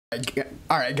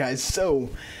All right, guys. So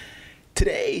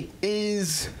today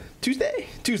is Tuesday.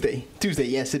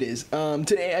 Yes, it is.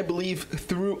 Today, I believe,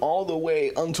 through all the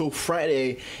way until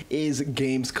Friday is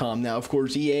Gamescom. Now, of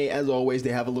course, EA, as always,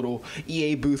 they have a little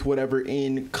EA booth, whatever,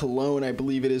 in Cologne, I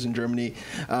believe it is, in Germany.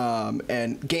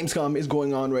 And Gamescom is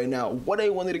going on right now. What I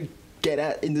wanted to get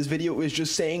at in this video is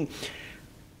just saying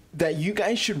that you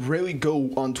guys should really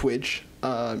go on Twitch.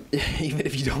 Even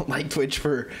if you don't like Twitch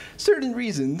for certain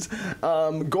reasons,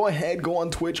 go ahead, go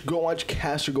on Twitch, go watch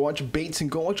Caster, go watch Bates,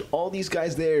 and go watch all these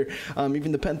guys there,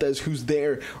 even the Pentas who's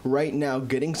there right now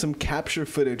getting some capture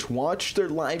footage. Watch their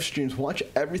live streams, watch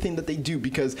everything that they do,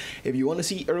 because if you want to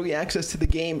see early access to the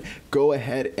game, go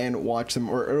ahead and watch them,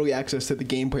 or early access to the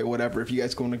gameplay, whatever, if you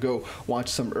guys want to go watch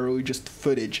some early just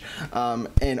footage.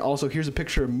 And also, here's a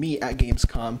picture of me at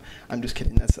Gamescom. I'm just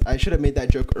kidding. I should have made that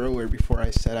joke earlier before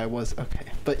I said I was. Okay,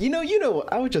 but you know,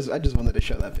 I just wanted to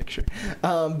show that picture.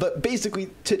 But basically,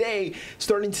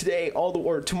 starting today,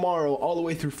 tomorrow, all the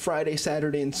way through Friday,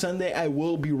 Saturday, and Sunday, I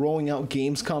will be rolling out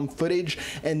Gamescom footage,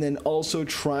 and then also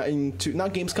trying to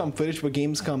not Gamescom footage, but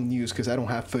Gamescom news, because I don't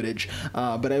have footage.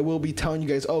 But I will be telling you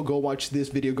guys, oh, go watch this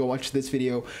video, go watch this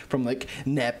video from like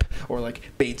Nep or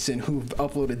like Bateson, who've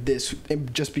uploaded this,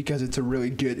 just because it's a really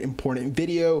good, important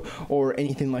video or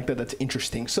anything like that that's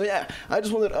interesting. So yeah, I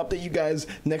just wanted to update you guys.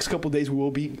 Next couple days we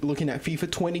will be looking at FIFA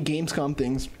 20 Gamescom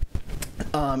things,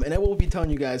 and I will be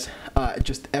telling you guys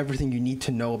just everything you need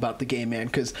to know about the game, man,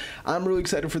 because I'm really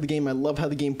excited for the game. I love how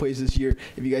the game plays this year.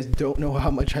 If you guys don't know how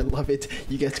much I love it,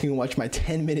 you guys can watch my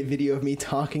 10-minute video of me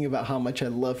talking about how much I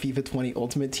love FIFA 20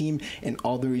 Ultimate Team and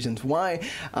all the reasons why.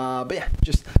 But yeah,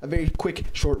 just a very quick,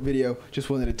 short video. Just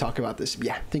wanted to talk about this.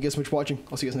 Yeah, thank you guys so much for watching.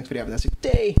 I'll see you guys next video. Have a nice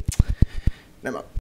day. And I'm out.